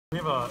We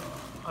have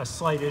a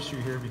slight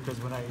issue here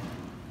because when I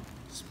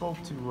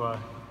spoke to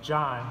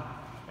John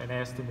and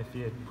asked him if he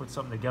had put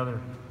something together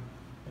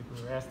like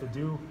we were asked to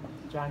do,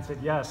 John said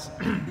yes.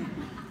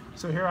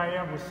 So here I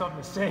am with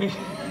something to say.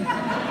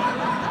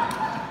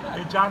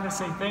 Hey, John, to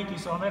say thank you.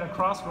 So I'm at a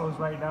crossroads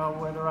right now,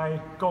 whether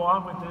I go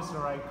on with this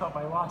or I cut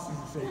my losses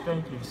and say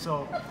thank you.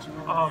 So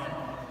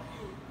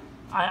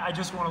I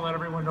just want to let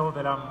everyone know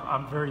that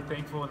I'm very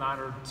thankful and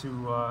honored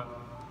to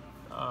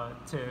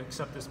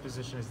accept this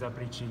position as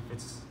Deputy Chief.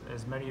 It's,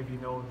 as many of you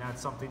know, not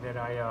something that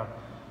I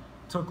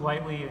took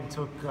lightly and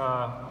took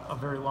a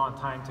very long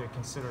time to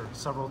consider,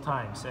 several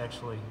times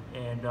actually.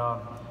 And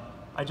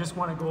I just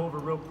want to go over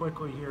real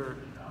quickly here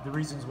the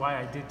reasons why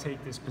I did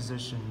take this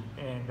position.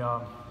 And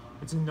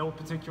it's in no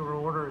particular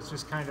order. It's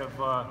just kind of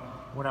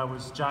when I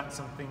was jotting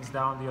some things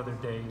down the other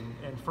day.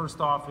 And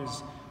first off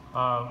is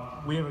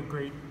we have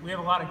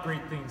a lot of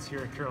great things here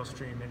at Carroll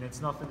Stream, and it's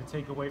nothing to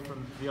take away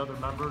from the other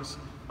members.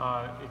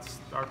 It's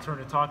our turn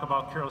to talk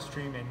about Carroll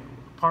Stream, and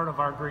part of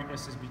our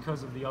greatness is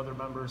because of the other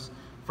members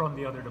from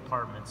the other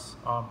departments.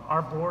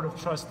 Our board of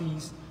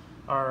trustees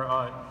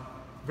are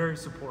very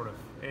supportive,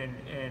 and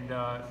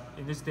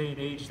in this day and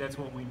age, that's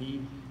what we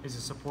need, is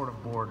a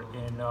supportive board.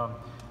 And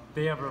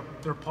they have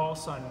their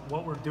pulse on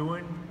what we're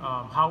doing,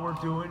 how we're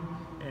doing,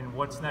 and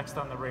what's next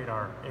on the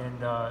radar.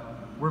 And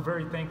we're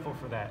very thankful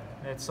for that.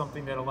 That's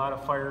something that a lot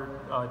of fire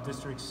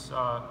districts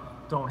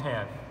don't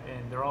have.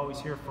 And they're always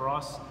here for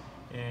us,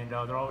 and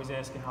they're always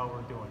asking how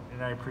we're doing,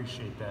 and I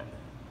appreciate that.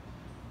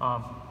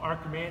 Our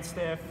command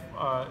staff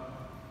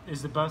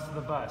is the best of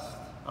the best.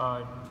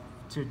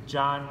 To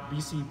John,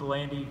 BC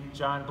Blandy,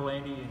 John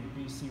Blandy, and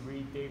BC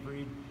Reed, Dave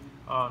Reed,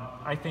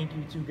 I thank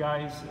you two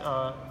guys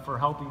for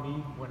helping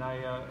me when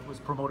I was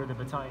promoted to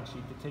battalion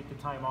chief, to take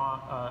the time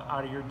off,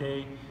 out of your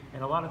day,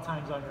 and a lot of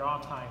times on your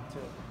off time, to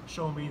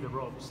show me the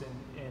ropes,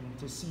 and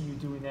to see you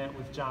doing that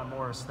with John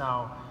Morris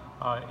now,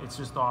 it's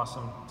just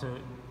awesome. To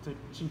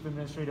Chief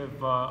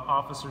Administrative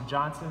Officer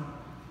Johnson,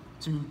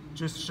 to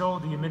just show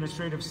the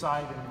administrative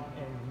side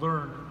and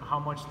learn how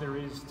much there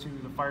is to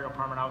the fire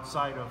department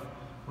outside of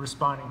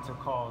responding to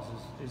calls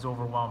is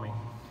overwhelming.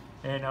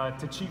 And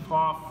to Chief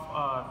Hoff,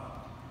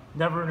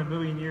 never in a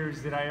million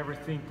years did I ever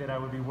think that I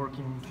would be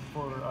working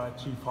for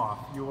Chief Hoff.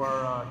 You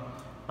are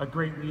a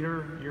great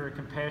leader, you're a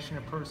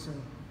compassionate person,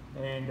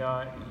 and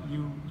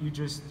you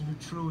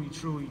truly,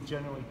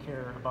 genuinely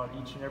care about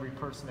each and every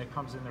person that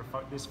comes in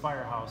this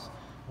firehouse,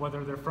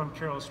 whether they're from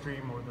Carroll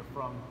Stream or they're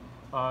from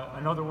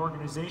another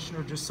organization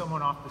or just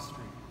someone off the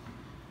street.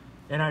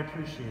 And I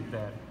appreciate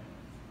that.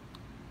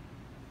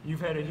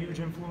 You've had a huge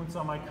influence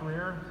on my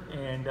career,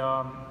 and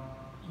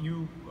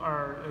you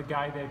are a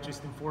guy that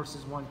just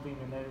enforces one thing,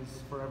 and that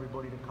is for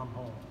everybody to come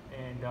home.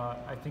 And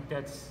I think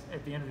that's,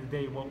 at the end of the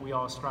day, what we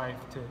all strive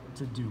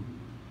to do.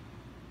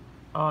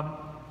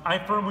 I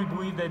firmly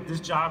believe that this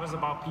job is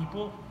about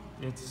people.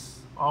 It's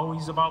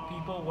always about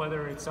people,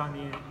 whether it's on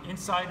the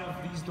inside of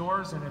these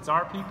doors and it's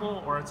our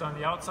people, or it's on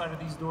the outside of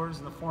these doors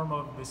in the form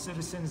of the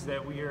citizens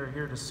that we are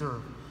here to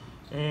serve.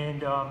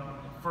 And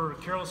for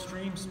Carroll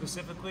Stream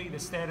specifically, the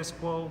status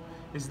quo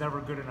is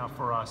never good enough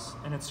for us.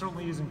 And it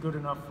certainly isn't good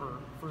enough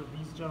for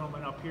these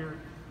gentlemen up here,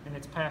 and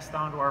it's passed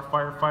down to our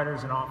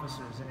firefighters and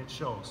officers, and it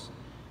shows.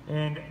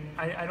 And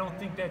I don't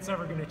think that's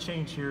ever going to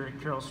change here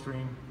at Carroll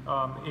Stream.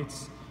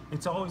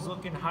 It's always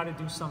looking how to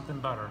do something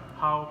better,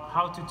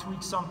 how to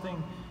tweak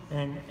something,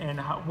 and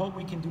what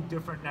we can do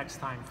different next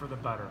time for the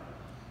better.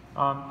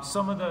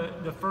 Some of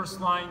the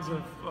first lines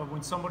of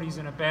when somebody's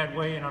in a bad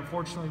way, and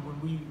unfortunately when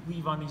we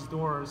leave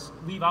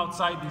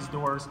outside these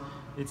doors,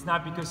 it's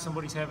not because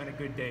somebody's having a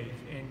good day.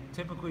 And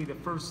typically the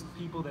first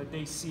people that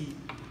they see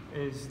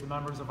is the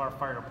members of our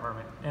fire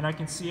department. And I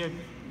can see it,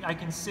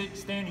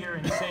 stand here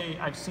and say,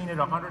 I've seen it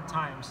 100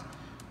 times.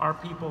 Our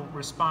people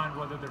respond,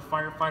 whether they're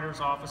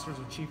firefighters, officers,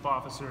 or chief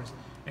officers,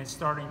 and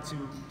starting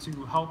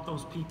to help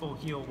those people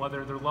heal,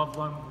 whether their loved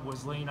one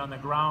was laying on the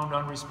ground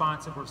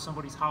unresponsive or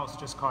somebody's house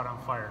just caught on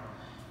fire.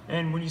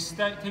 And when you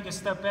take a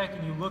step back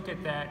and you look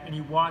at that and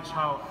you watch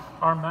how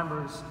our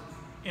members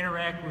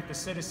interact with the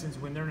citizens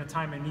when they're in a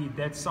time of need,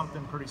 that's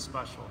something pretty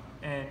special.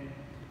 And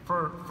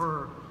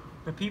for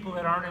the people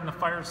that aren't in the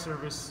fire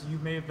service, you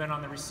may have been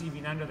on the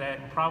receiving end of that,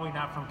 and probably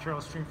not from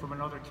Carroll Stream, from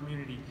another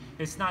community.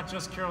 It's not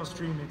just Carroll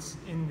Stream, it's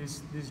in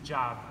this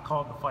job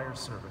called the fire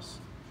service.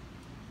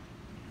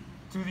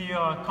 To the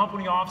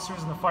company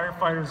officers and the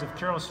firefighters of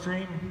Carroll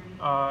Stream,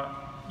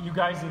 you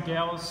guys and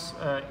gals,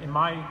 in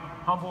my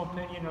humble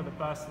opinion, are the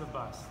best of the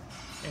best.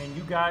 And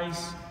you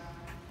guys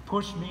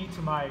push me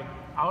to my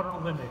outer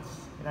limits.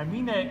 And I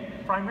mean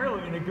that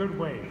primarily in a good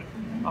way.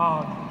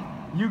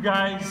 You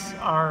guys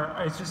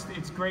are,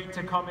 it's great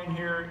to come in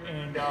here,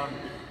 and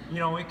you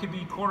know, it could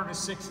be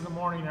 5:45 in the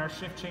morning and our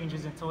shift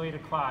changes until 8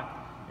 o'clock,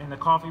 and the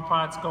coffee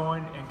pot's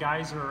going and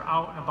guys are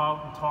out and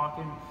about and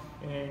talking,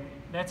 and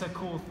that's a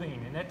cool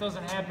thing, and that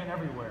doesn't happen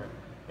everywhere.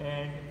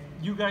 And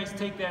you guys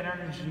take that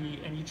energy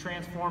and you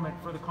transform it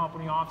for the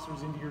company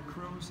officers into your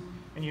crews,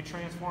 and you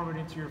transform it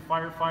into your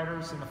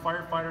firefighters, and the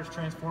firefighters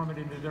transform it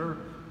into their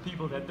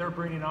people that they're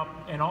bringing up,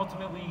 and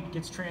ultimately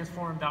gets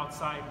transformed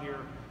outside here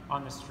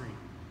on the street.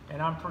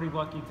 And I'm pretty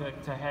lucky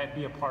to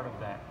be a part of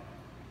that.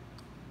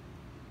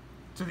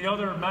 To the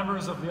other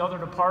members of the other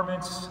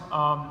departments,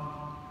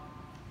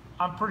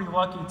 I'm pretty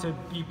lucky to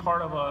be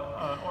part of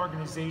an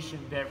organization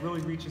that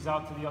really reaches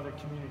out to the other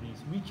communities.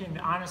 We can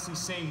honestly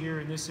say here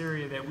in this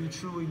area that we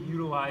truly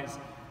utilize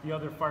the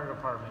other fire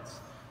departments.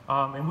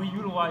 And we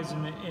utilize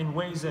them in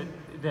ways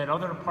that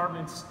other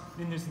departments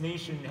in this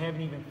nation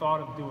haven't even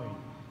thought of doing.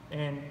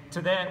 And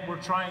to that,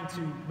 we're trying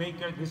to make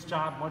this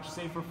job much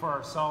safer for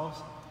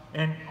ourselves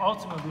and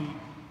ultimately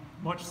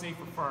much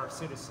safer for our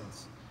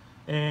citizens.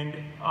 And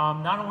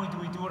not only do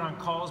we do it on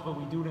calls, but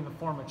we do it in the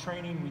form of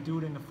training, we do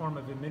it in the form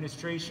of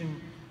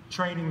administration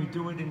training, we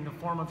do it in the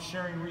form of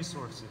sharing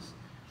resources.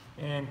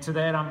 And to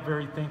that, I'm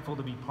very thankful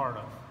to be part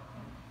of.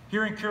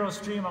 Here in Carroll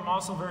Stream, I'm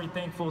also very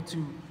thankful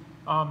to,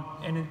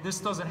 and this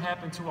doesn't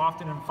happen too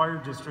often in fire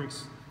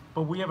districts,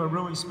 but we have a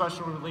really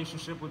special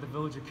relationship with the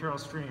village of Carroll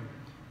Stream,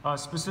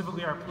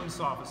 specifically our police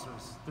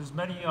officers. There's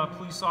many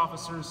police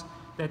officers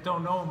that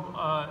don't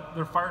know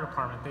their fire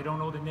department, they don't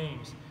know the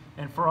names.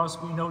 And for us,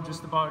 we know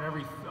just about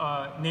every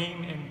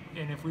name,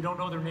 and if we don't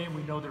know their name,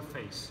 we know their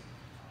face.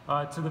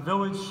 To the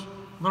village,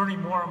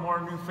 learning more and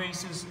more new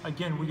faces,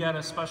 again, we got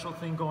a special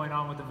thing going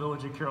on with the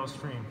village of Carroll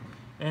Stream.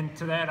 And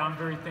to that, I'm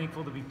very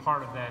thankful to be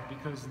part of that,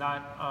 because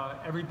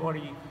not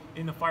everybody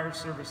in the fire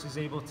service is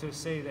able to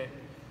say that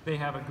they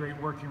have a great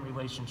working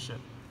relationship.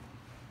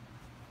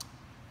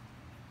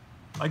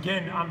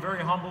 Again, I'm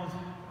very humbled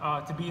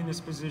to be in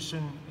this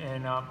position,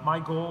 and my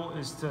goal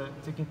is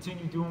to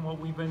continue doing what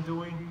we've been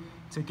doing,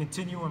 to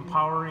continue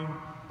empowering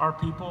our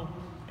people,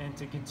 and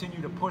to continue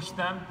to push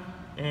them.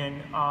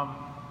 And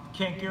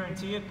can't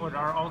guarantee it, but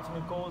our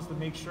ultimate goal is to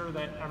make sure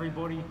that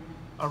everybody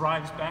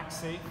arrives back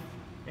safe,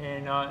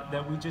 and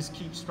that we just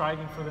keep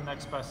striving for the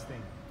next best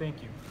thing.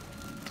 Thank you.